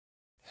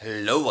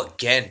Hello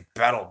again,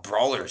 Battle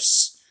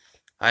Brawlers.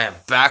 I am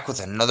back with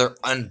another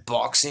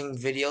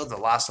unboxing video, the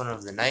last one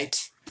of the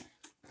night,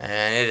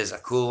 and it is a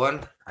cool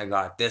one. I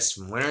got this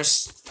from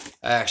Winners.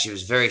 I actually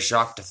was very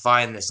shocked to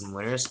find this in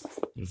Winners.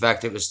 In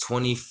fact, it was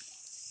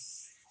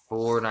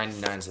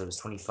 $24.99, so it was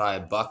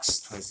 25 bucks,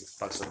 26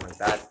 bucks, something like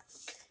that.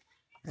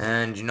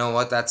 And you know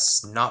what?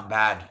 That's not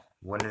bad.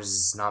 Winners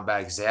is not bad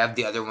because they have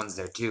the other ones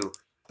there too.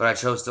 But I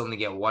chose to only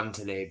get one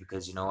today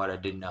because you know what? I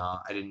didn't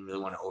really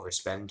want to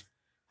overspend.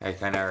 I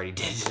kind of already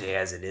did today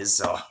as it is,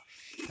 so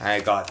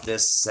I got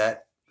this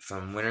set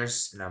from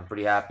Winners, and I'm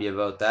pretty happy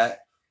about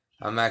that.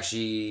 I'm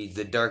actually,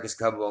 the darkest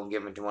Cubbo I'm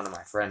giving to one of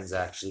my friends,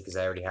 actually, because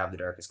I already have the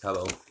darkest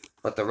Cubbo.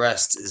 But the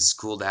rest is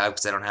cool to have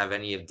because I don't have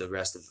any of the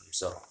rest of them,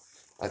 so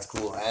that's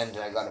cool. And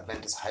I got a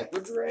Ventus Hyper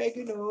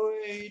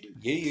Dragonoid.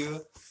 Yeah.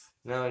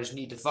 Now I just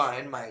need to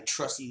find my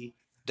trusty,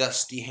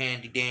 dusty,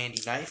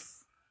 handy-dandy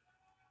knife.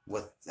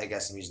 With, I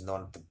guess I'm using the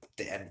one at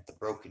the end of the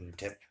broken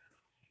tip.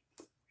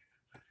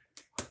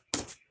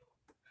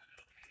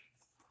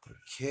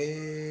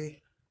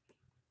 Okay.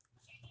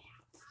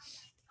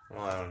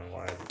 Well, I don't know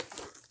why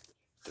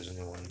there's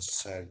only one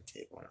side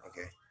tape on it.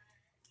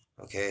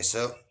 Okay,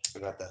 so I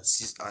got that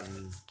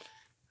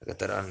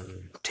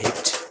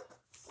untaped.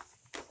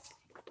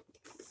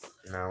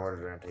 Now where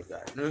did I take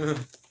that?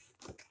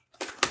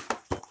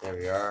 There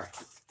we are.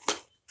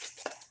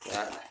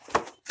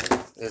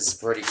 This is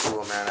pretty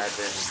cool, man. I've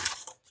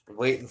been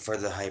waiting for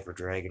the Hyper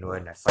Dragonoid,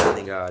 and I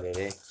finally got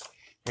it,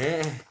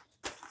 eh?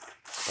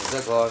 It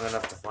took long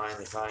enough to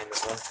finally find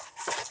this one.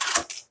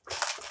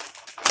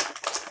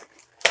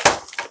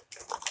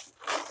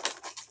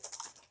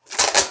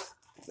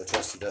 The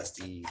trusty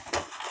dusty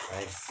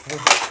knife.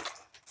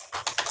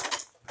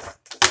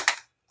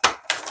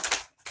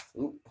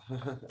 Oop.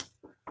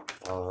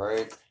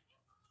 Alright.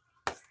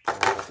 I'm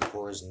gonna put the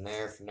cores in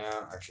there for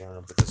now. Actually, I'm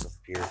gonna put this up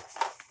here.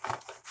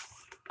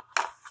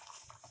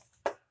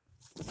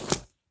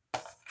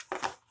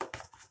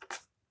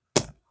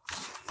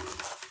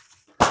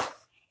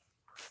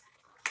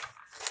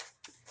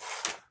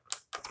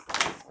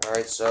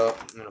 Alright, so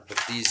I'm going to put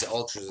these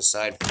ultras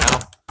aside for now.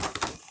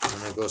 I'm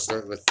going to go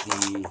start with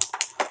the...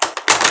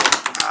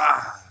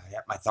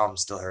 yeah, my thumb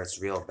still hurts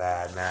real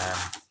bad, man.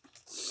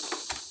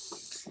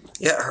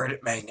 Yeah, I hurt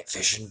it magnet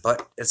fishing,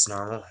 but it's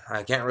normal.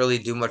 I can't really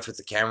do much with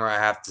the camera. I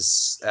have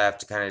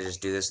to kind of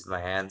just do this with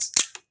my hands.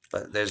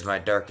 But there's my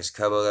darkest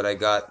Cubbo that I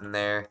got in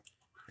there.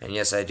 And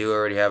yes, I do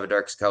already have a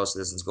darkest Cubbo, so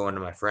this one's going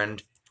to my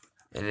friend.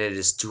 And it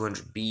is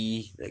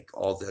 200B, like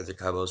all the other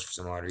Cubbos for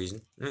some odd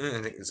reason. I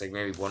think it's like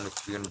maybe 1 with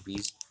 300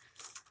 Bs.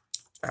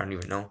 I don't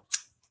even know.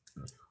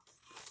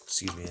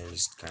 Excuse me, I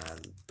just kind of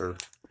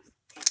burped.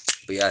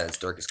 But yeah, it's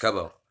darkest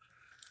Cubbo.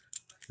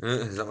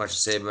 There's not much to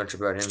say much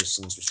about him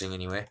since we're seeing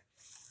anyway.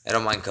 I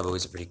don't mind Cubbo,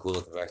 he's a pretty cool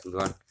looking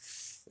bakugan.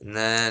 And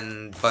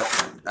then, but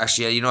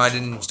actually, you know, I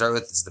didn't start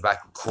with is the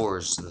back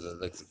cores,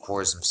 like the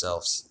cores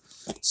themselves.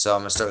 So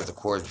I'm gonna start with the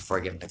cores before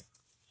I get into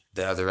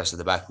the other rest of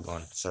the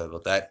bakugan. Sorry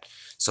about that.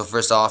 So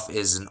first off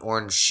is an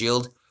orange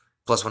shield,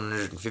 plus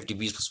 150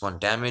 Bs, plus 1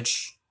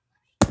 damage.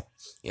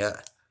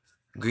 Yeah.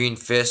 Green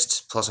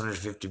fist, plus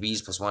 150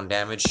 Bs, plus 1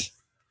 damage.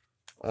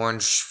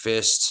 Orange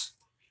fist,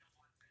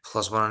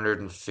 plus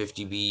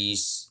 150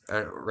 Bs.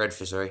 Red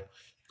fist, sorry.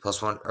 Plus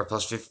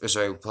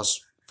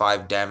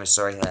 5 damage,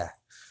 sorry. Yeah.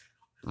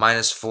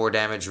 Minus 4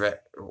 damage,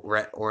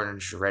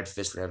 orange, red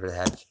fist, whatever the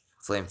heck.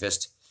 Flame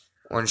fist.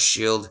 Orange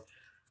shield,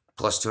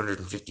 plus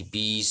 250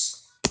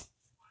 Bs.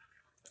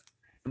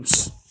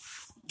 Oops.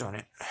 Darn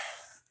it.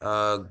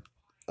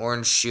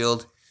 Orange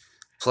shield,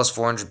 plus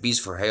 400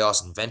 Bs for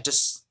Chaos and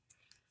Ventus.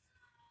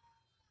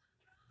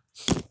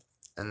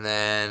 And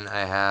then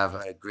I have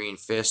a green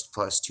fist,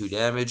 plus 2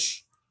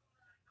 damage.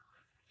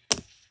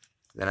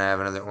 Then I have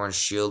another orange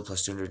shield,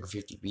 plus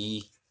 250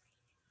 B.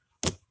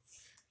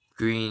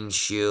 Green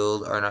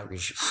shield, or not green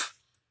shield,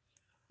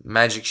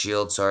 magic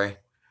shield, sorry,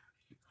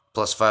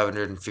 plus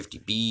 550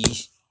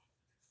 B.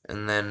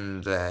 And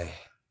then the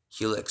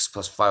helix,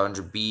 plus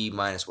 500 B,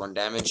 minus 1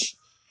 damage.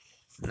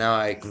 Now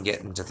I can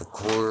get into the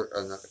core,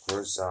 or not the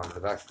cores, the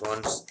back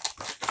ones.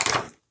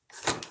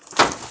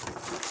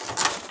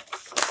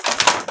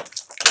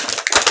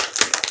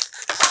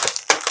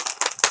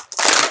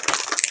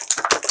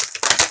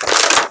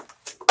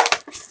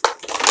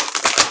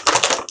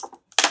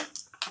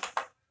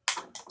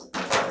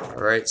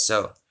 Alright,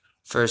 so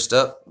first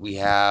up we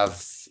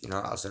have,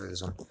 I'll start with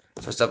this one.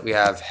 First up we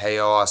have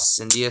Chaos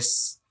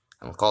Indius.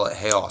 I'm going to call it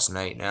Chaos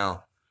Knight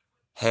now.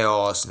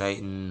 Chaos Knight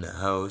in the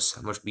house.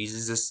 How much Bs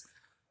is this?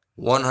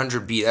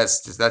 100B.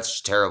 That's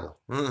just terrible.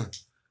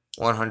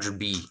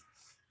 100B.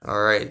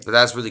 Alright, but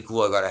that's really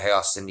cool. I got a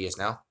Chaos Indius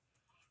now.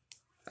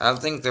 I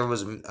don't think there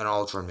was an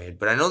Ultra one made,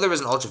 but I know there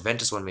was an Ultra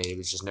Ventus one made. It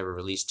was just never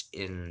released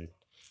in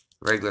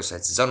regular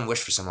sets. It's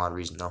unwished for some odd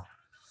reason, though.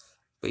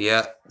 But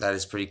yeah, that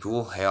is pretty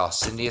cool.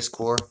 Chaos Indius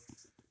core.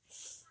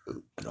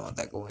 Ooh, I don't want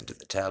that going into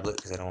the tablet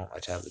because I don't want my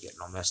tablet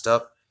getting all messed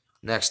up.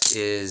 Next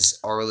is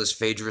Aurelus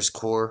Phaedrus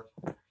core.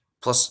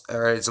 Plus,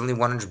 it's only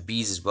 100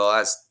 Bs as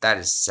well. That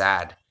is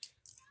sad.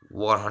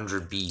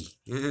 100 B.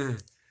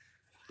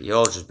 The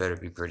ultras better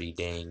be pretty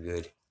dang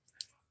good.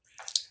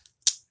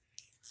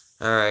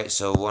 Alright,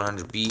 so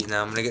 100 beat.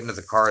 Now I'm going to get into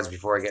the cards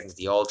before I get into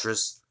the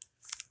ultras.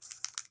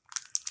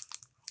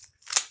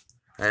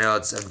 I know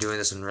I'm doing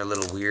this one a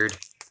little weird.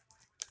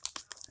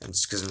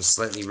 It's because I'm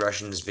slightly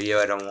rushing this video.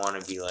 I don't want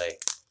to be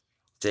like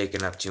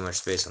taking up too much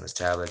space on this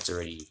tablet. It's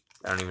already,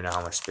 I don't even know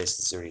how much space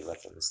is already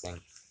left on this thing.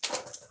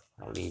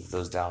 I'll leave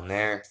those down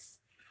there.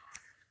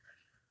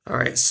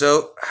 Alright,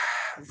 so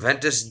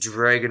Ventus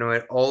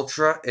Dragonoid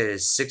Ultra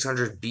is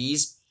 600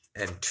 Bs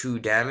and 2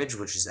 damage,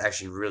 which is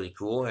actually really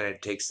cool. And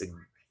it takes the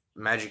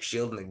magic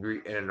shield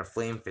and a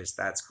flame fist.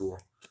 That's cool.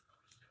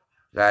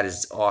 That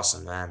is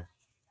awesome, man.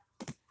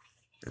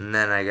 And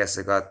then I guess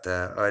I got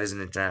the, oh, it is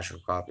an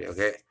international copy,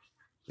 okay.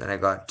 Then I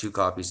got 2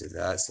 copies of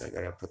that, so I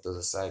gotta put those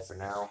aside for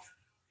now.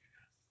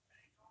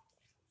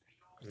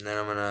 And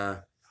then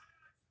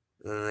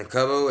then the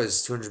Kubo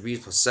is 200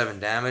 beats plus 7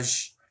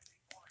 damage.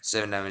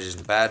 7 damage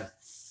isn't bad.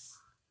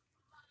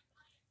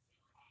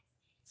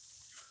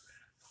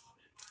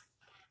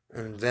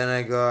 And then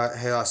I got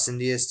Chaos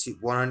Indius to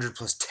 100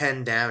 plus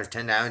 10 damage.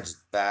 10 damage is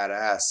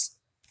badass.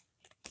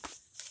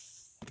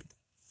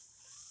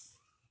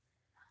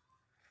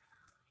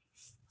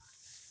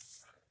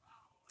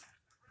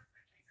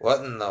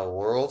 What in the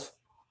world?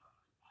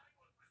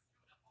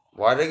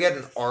 Why did I get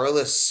an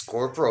Arliss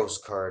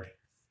Scorpros card?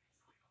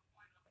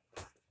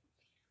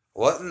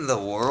 What in the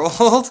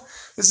world?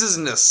 This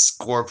isn't a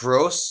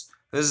Scorpros.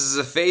 This is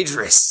a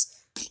Phaedrus.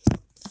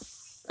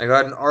 I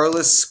got an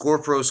Arliss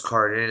Scorpros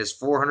card, and it is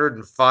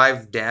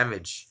 405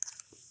 damage.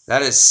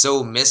 That is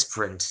so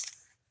misprint.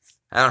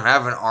 I don't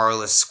have an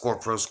Arliss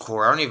Scorpros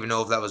core. I don't even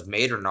know if that was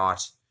made or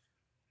not.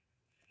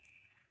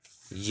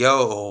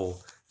 Yo,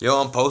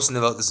 I'm posting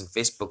about this on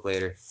Facebook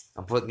later.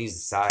 I'm putting these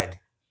aside.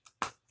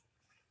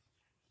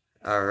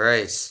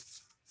 Alright.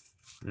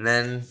 And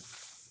then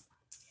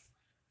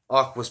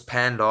Aquos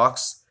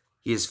Pandox.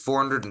 He has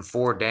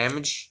 404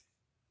 damage.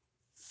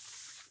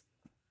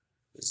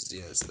 This is,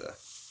 yeah, that's the.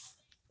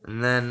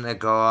 And then I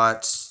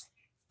got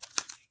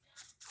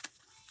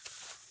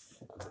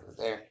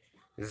there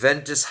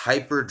Ventus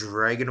Hyper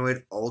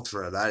Dragonoid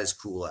Ultra. That is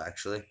cool,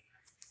 actually.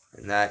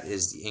 And that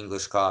is the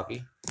English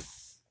copy.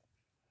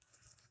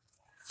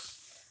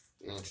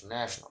 The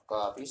international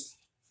copies.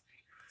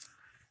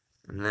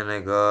 And then I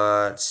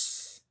got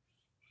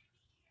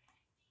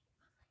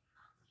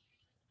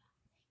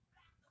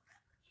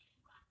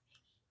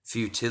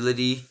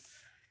Futility,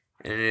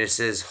 and it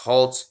says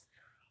halt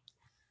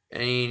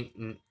any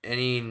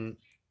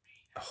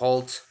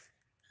halt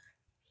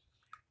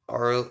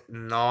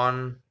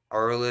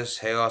non-Arliss,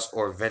 Chaos,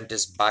 or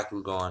Ventus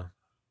Bakugan.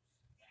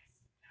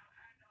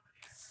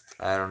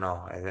 I don't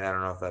know. I don't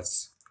know if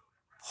that's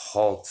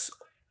halt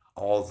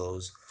all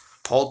those.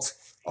 Halt,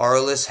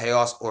 Arliss,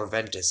 Chaos, or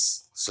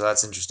Ventus. So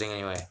that's interesting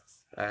anyway.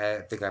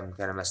 I think I'm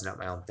kind of messing up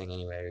my own thing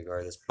anyway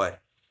regardless. But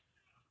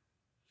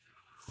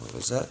what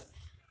was that?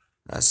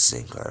 That's the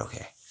same card.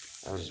 Okay.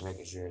 I was just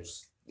making sure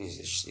these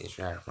are just the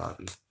international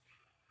copies.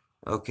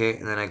 Okay,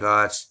 and then I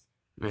got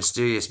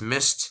Mysterious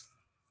Mist.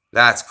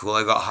 That's cool.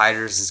 I got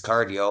Hydrus'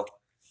 card, yo.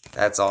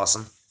 That's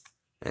awesome.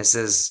 And it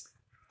says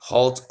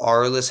halt,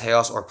 Arliss,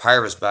 Chaos, or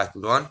Pyrus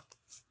Bakugan.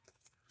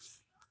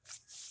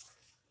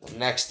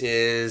 Next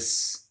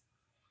is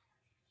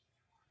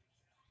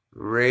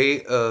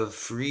Ray of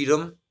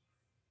Freedom.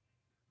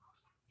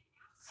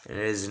 And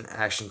it is an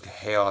Action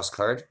Chaos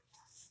card.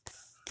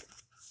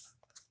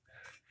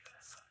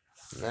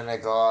 And then I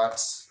got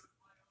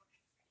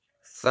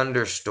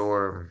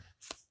Thunderstorm.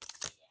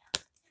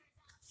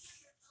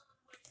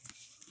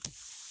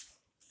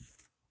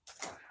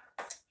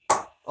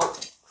 Oh,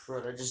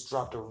 crud, I just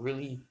dropped a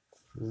really,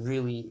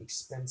 really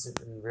expensive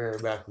and rare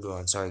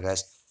Bakugan. Sorry,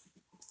 guys.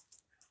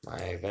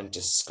 My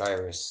Ventus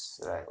Skyrus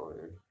that I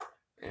ordered.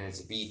 And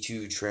it's a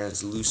V2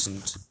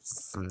 translucent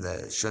from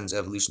the Shun's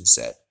Evolution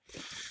set.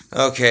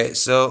 Okay,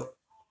 so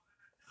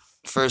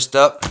first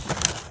up,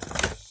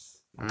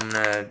 I'm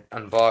gonna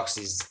unbox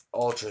these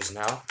ultras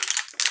now.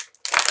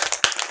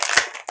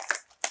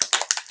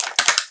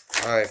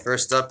 Alright,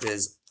 first up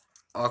is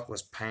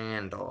Aquos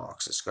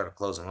Pandox. Just gotta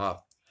close them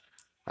up.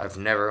 I've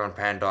never owned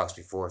Pandox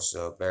before,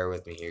 so bear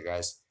with me here,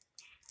 guys.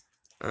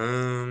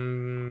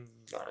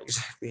 Not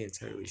exactly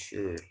entirely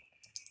sure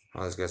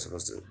how this guy's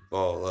supposed to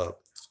ball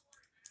up.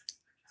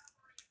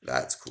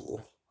 That's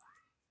cool.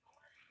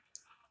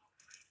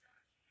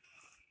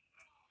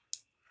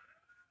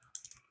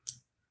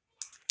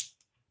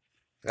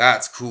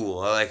 That's cool.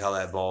 I like how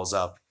that balls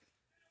up.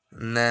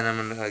 And then I'm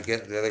gonna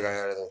get the other guy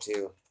out of there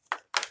too.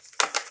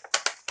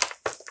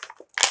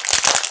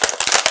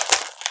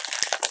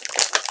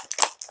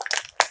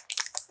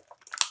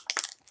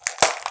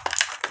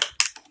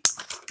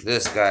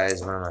 This guy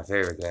is one of my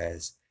favorite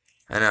guys.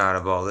 I know how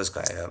to ball this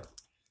guy up.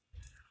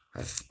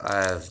 I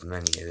have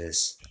many of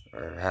this,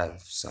 or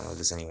have some of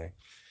this anyway.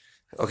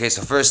 Okay,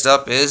 so first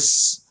up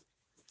is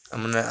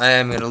I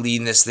am gonna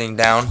lean this thing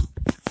down.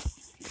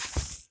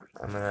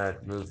 I'm gonna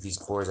move these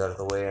cores out of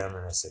the way. I'm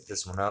gonna set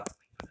this one up.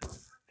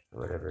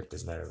 Whatever, it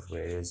doesn't matter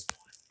where it is.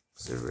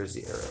 So where's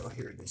the arrow?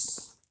 Here it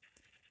is.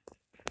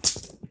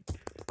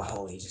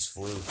 Oh, he just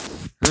flew.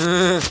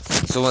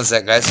 So one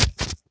sec, guys.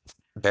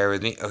 Bear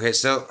with me. Okay,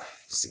 so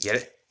just to get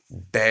it,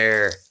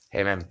 bear.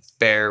 Hey man,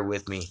 bear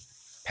with me.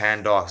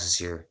 Pandox is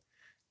here.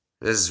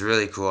 This is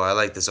really cool. I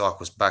like this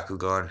aquos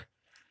bakugan.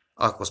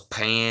 Aquos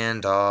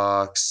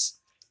pandox.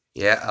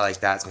 Yeah, I like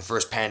that. It's my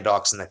first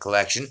pandox in the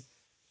collection.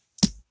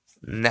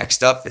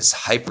 Next up is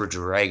hyper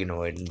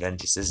dragonoid and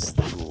ventus. This is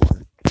the cool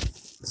one.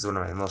 This is one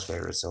of my most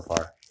favorites so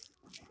far.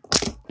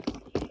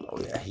 Oh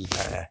yeah, he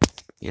kind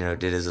of,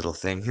 did his little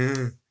thing.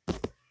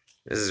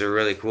 This is a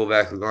really cool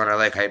bakugan. I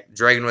like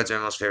Dragonoid's my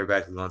most favorite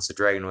bakugan. So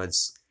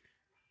Dragonoid's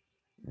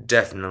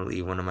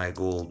definitely one of my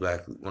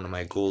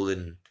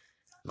golden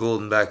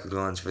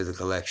bakugans for the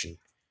collection.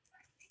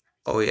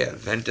 Oh yeah,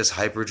 Ventus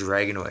Hyper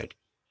Dragonoid.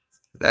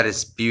 That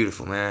is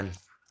beautiful, man.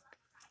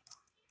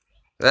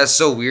 That's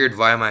so weird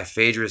why my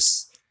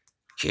Phaedrus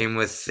came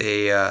with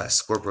a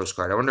Scorpios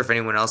card. I wonder if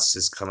anyone else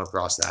has come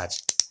across that.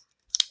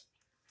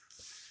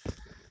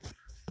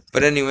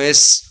 But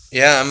anyways,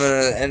 yeah, I'm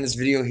going to end this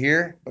video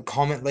here.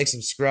 Comment, like,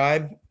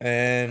 subscribe,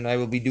 and I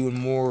will be doing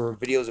more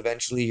videos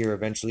eventually.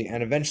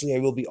 And eventually I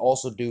will be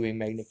also doing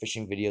magnet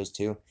fishing videos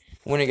too.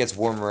 When it gets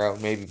warmer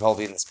out, maybe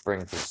probably in the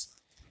spring, because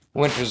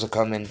winters are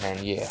coming, and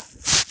yeah.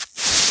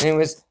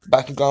 Anyways,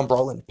 Bakugan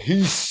Brawlin',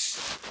 peace!